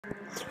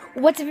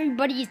What's up,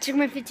 everybody? It's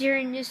tomarrow here,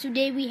 and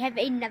today we have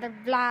another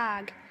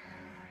vlog.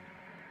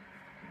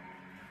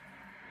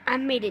 I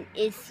made an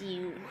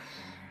issue.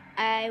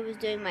 I was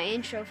doing my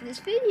intro for this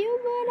video, but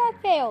I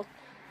failed.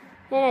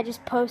 Then I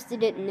just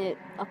posted it, and it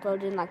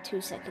uploaded in like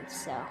 2 seconds,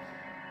 so.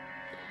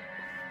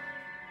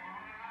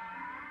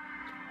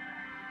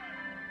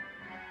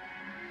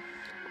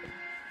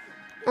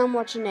 I'm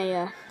watching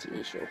a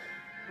TV show.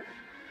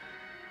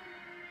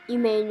 You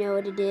may know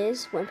what it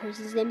is. One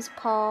person's name is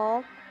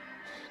Paul.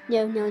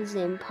 No one's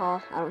named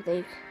Paul, I don't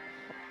think.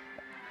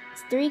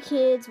 It's 3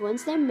 kids.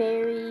 One's named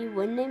Mary.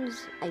 One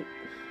name's I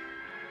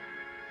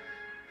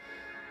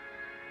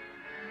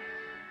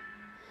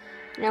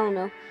don't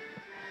know.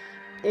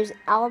 There's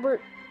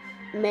Albert,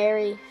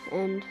 Mary,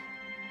 and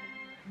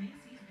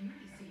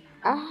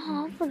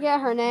I forgot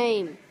her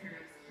name.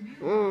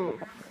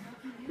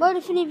 But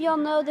if any of y'all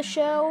know the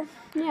show,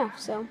 yeah,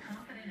 so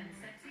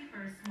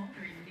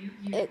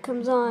it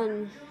comes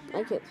on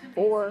like at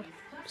 4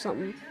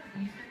 something,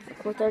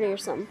 like 4:30 or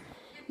something,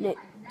 and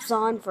it's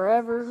on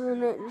forever,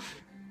 and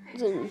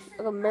it's in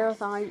like a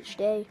marathon each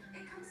day.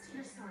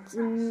 It's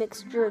a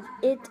mixture of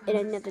it and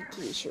another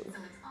TV show.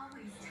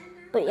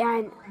 But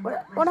yeah,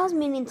 what I was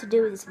meaning to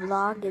do with this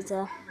vlog is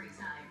the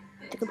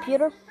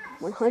computer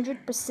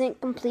 100%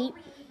 complete.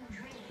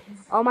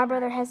 All my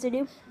brother has to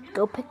do,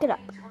 go pick it up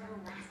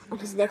on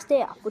his next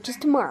day off, which is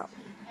tomorrow.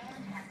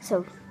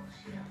 So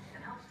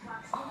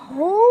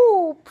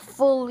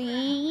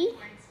hopefully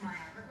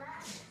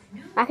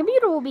my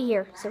computer will be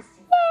here. So yay!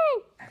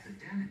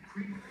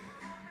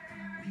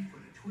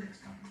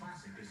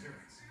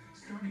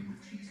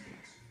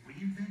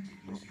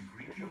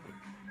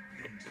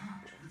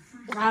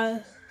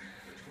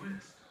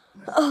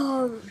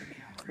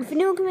 If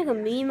anyone can make a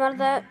meme out of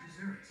that,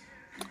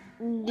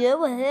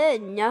 go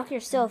ahead and knock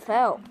yourself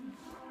out.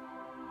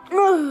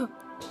 How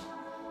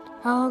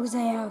long was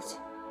I out?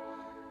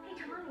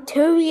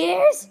 2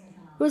 years?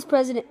 Who's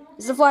president?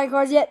 Is the flying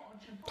cars yet?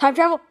 Time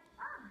travel?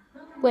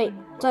 Wait,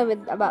 it's only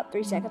been about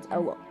 3 seconds.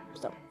 Oh well,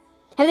 still.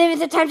 Have they been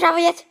to time travel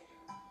yet?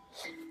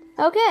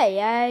 Okay,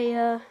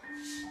 I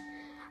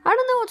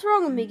don't know what's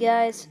wrong with me,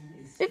 guys.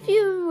 If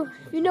you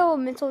know a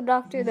mental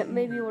doctor that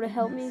may be able to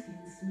help me,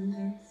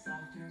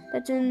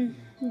 that's in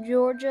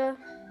Georgia,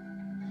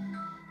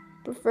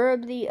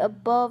 preferably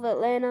above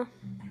Atlanta.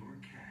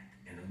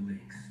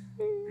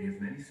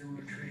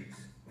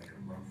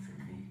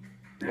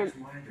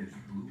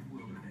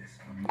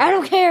 I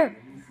don't care.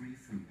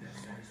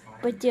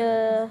 But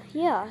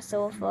yeah.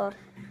 So if my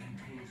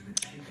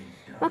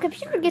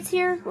computer gets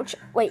here,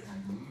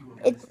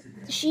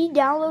 she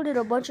downloaded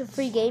a bunch of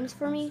free games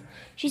for me.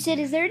 She said,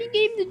 "Is there any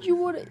game that you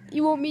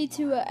want me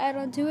to add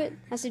onto it?"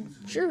 I said,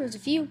 "Sure, there's a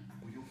few."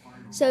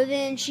 So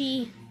then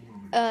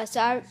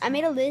I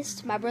made a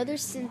list. My brother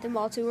sent them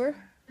all to her.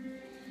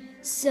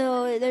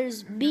 So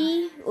there's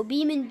Beam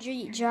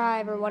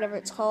Drive or whatever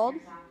it's called.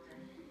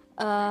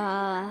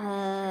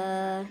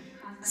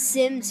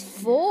 Sims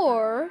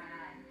 4,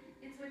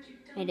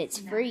 and it's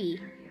free.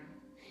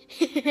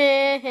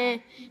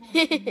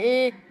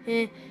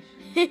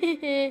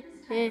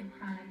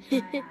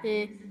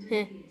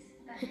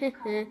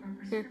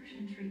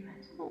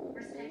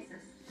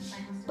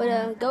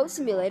 But Goat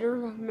Simulator,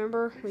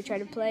 remember we tried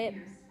to play it?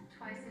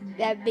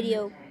 That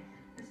video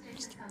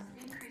just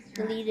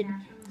deleted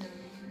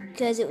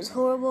because it was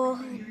horrible.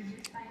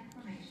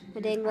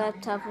 My dang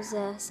laptop was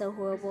so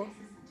horrible.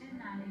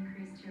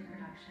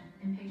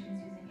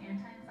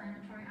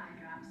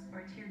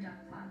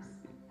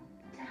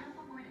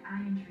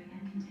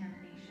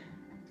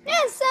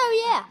 Yeah, so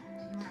yeah.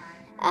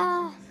 The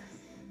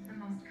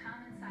most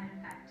common side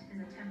effect is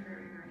a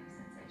temporary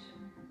burning sensation.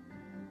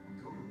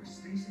 Go to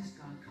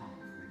Restasis.com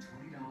for a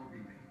 $20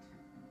 rebate.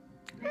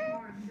 Make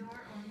more of your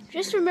own.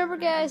 Just remember,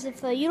 guys,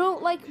 if you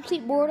don't like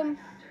complete boredom,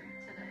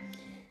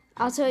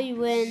 I'll tell you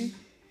when.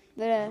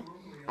 But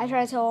I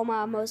try to tell all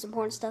my most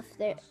important stuff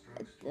there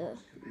at the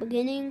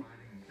beginning.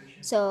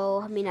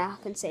 So, I mean, I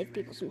can save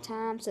people some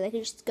time so they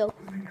can just go,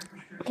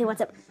 okay,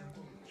 what's up?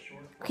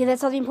 Okay,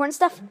 that's all the important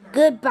stuff.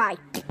 Goodbye.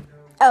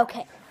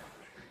 Okay.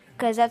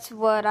 Because that's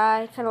what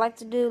I kind of like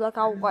to do. Like,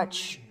 I'll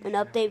watch an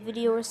update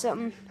video or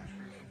something.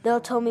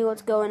 They'll tell me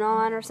what's going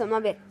on or something.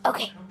 I'll be like,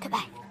 okay,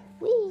 goodbye.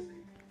 Whee.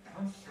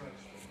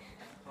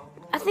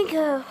 I think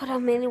what I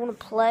mainly want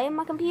to play on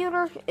my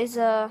computer is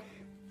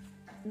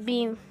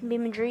Beam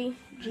and G.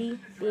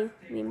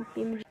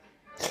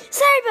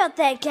 Sorry about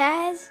that,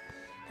 guys.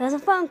 That was a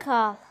phone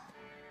call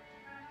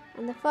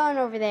on the phone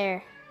over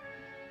there.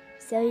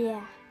 So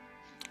yeah.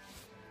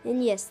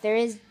 And yes, there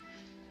is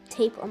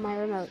tape on my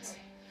remote.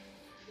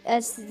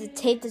 That's the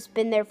tape that's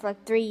been there for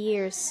like 3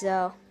 years,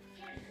 so.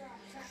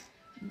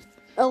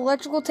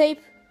 Electrical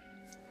tape,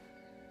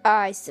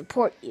 I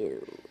support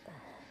you.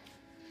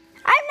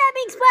 I'm not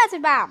being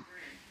sponsored by 'em.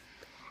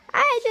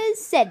 I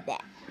just said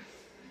that.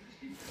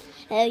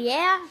 Oh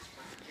yeah?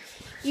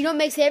 You know what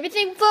makes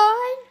everything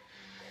fun?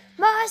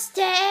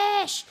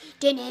 Mustache!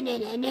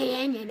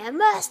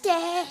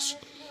 Mustache!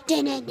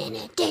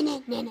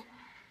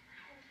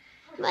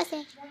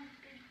 Mustache.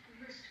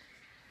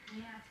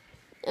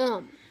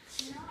 Um.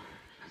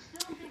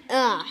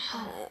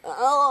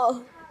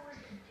 Oh.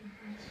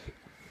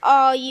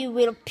 All you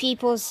little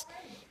peoples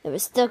that were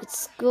stuck at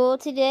school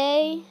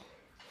today.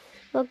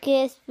 Well,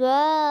 guess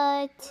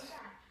what?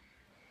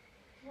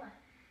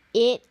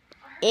 It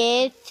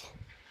is.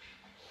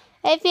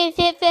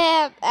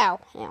 Ow,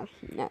 no,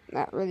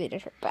 not really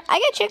different. But I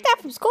got checked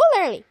out from school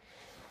early.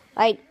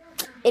 Like,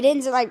 it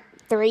ends at like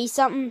 3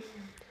 something,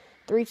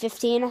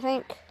 3:15, I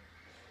think.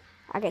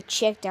 I got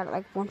checked out at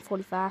like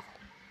 1:45.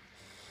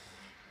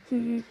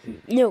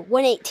 No,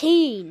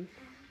 1:18.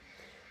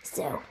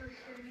 So,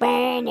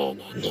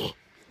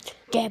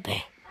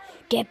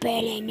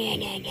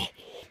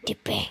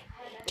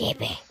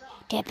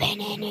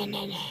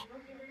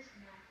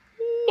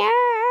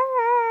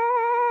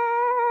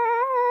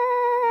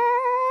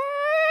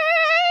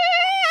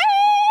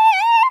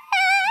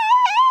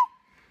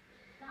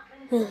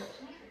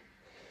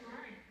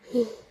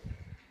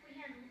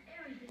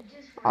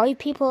 all you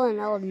people in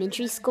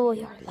elementary school,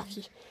 you're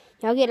lucky.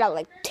 Y'all get out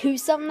like 2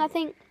 something, I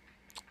think.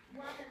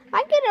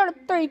 I get out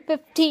at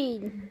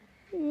 3:15.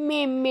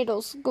 Man,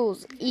 middle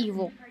school's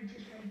evil.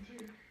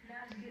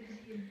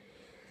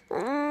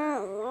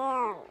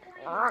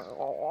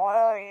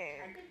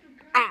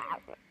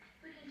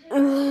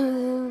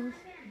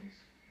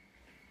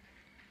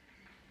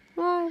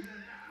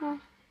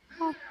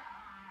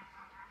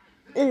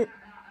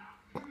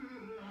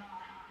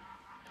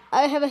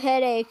 I have a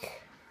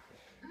headache.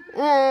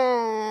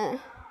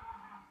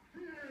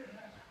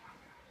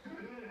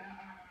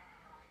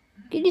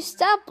 Can you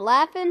stop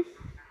laughing?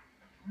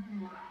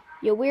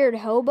 You weird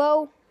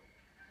hobo.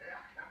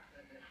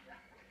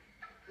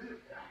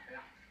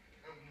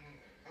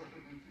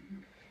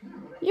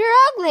 You're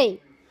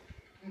ugly.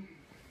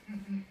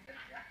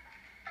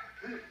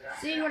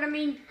 See what I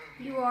mean?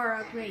 You are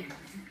ugly.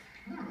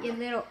 You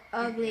little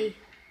ugly,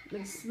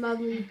 little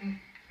smugly.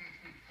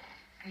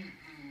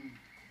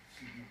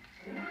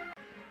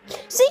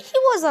 See, he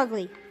was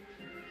ugly.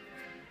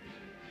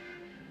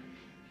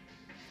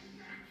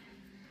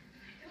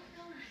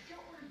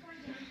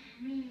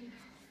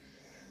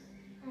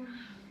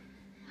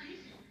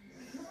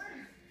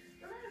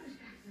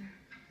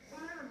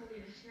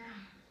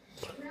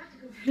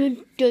 Dun,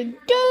 dun,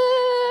 dun.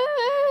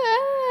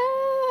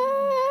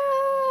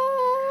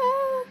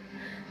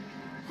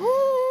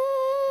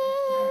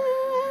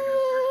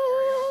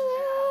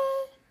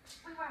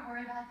 We weren't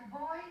worried about the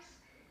boys.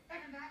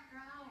 They've been back for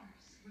hours.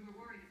 We were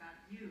worried about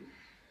you.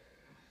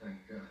 Thank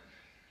God.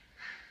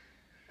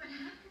 What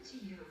happened to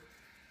you?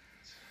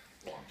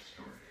 Long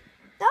story.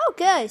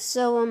 Okay, so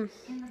In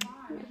the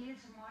barn, he had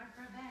some water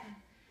for a bed.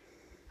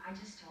 I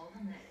just told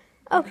him that.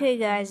 okay,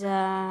 guys.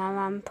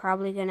 I'm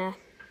probably gonna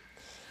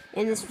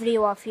end this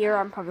video off here.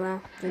 I'm probably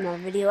gonna do another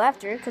video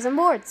after because I'm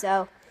bored.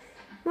 So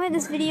I'm gonna end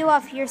this video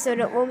off here so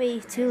it won't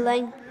be too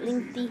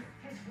lengthy.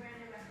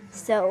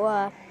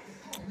 So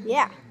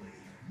yeah.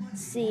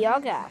 See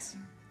y'all guys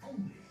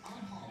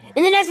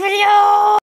in the next video.